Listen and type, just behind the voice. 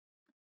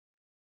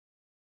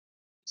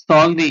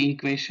Solve the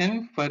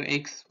equation for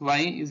x,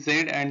 y,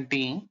 z and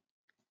t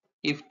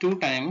if 2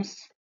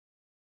 times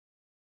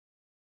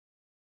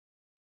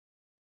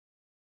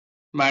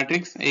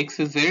matrix x,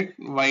 z,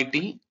 y,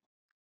 t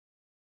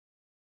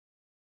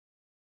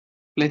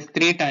plus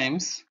 3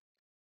 times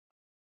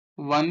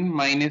 1,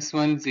 minus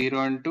 1, 0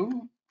 and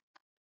 2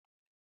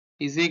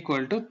 is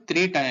equal to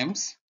 3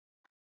 times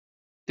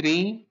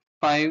 3,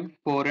 5,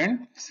 4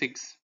 and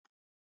 6.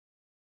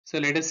 So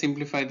let us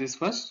simplify this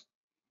first.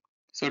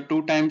 So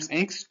 2 times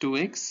x,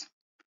 2x,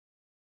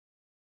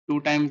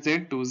 2 times z,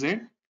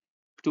 2z,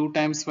 2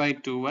 times y,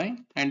 2y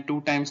and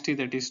 2 times t,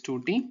 that is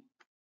 2t,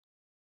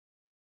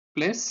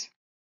 plus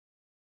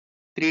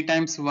 3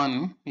 times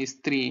 1 is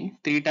 3,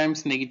 3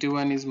 times negative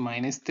 1 is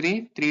minus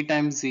 3, 3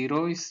 times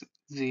 0 is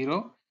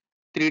 0,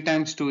 3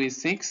 times 2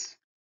 is 6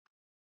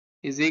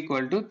 is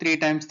equal to 3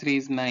 times 3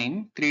 is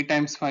 9, 3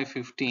 times 5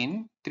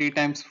 15, 3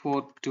 times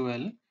 4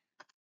 12,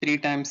 3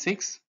 times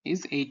 6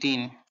 is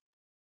 18.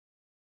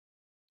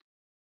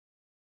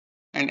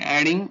 And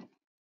adding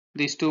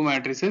these two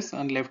matrices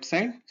on left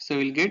side, so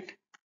we'll get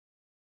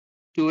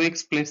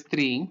 2x plus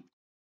 3,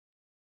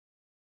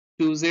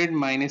 2z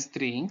minus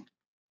 3,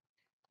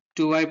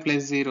 2y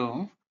plus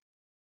 0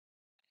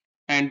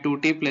 and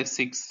 2t plus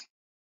 6.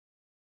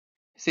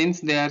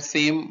 Since they are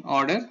same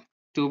order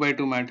 2 by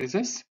 2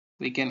 matrices,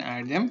 we can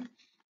add them.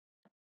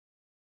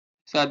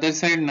 So other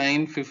side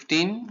 9,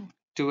 15,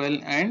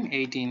 12 and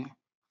 18.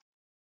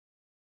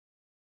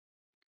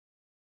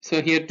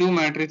 So here two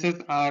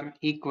matrices are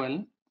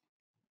equal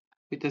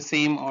with the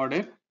same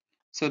order.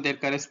 So their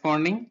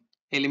corresponding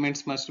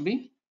elements must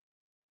be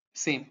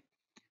same.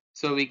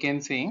 So we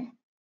can say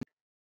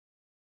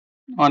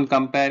on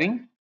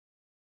comparing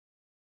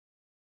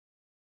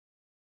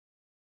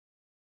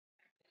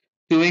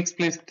 2x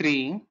plus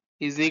 3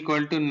 is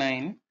equal to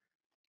 9.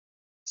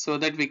 So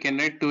that we can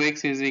write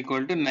 2x is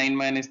equal to 9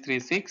 minus 3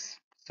 6.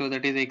 So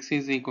that is x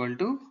is equal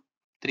to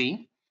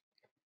 3.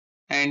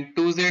 And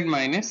 2z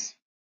minus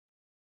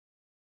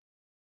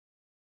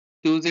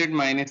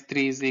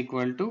 3 is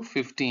equal to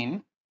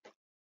 15.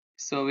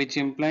 So which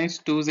implies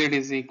 2z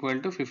is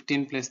equal to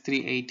 15 plus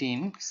 3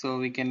 18. So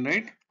we can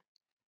write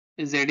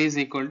z is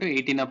equal to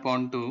 18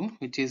 upon 2,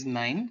 which is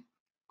 9.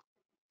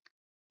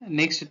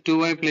 Next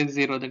 2y plus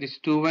 0, that is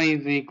 2y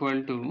is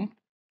equal to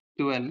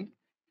 12.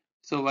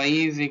 So y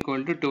is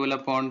equal to 12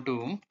 upon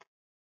 2,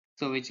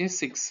 so which is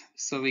 6.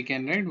 So we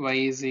can write y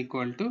is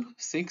equal to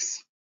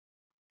 6.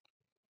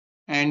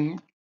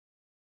 And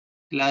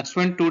last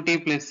one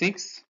 2t plus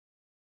 6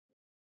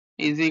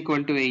 is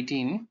equal to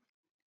 18.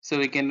 So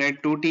we can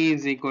write 2t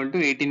is equal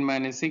to 18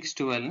 minus 6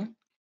 12.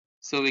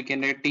 So we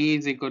can write t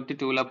is equal to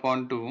 12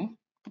 upon 2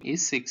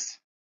 is 6.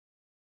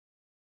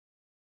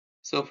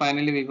 So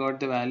finally we got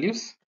the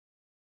values.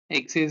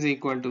 X is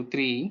equal to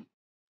 3,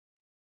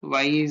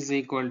 y is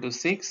equal to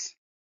 6,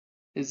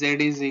 z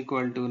is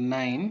equal to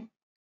 9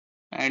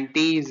 and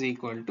t is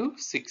equal to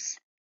 6.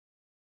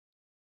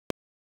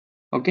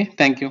 Okay,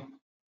 thank you.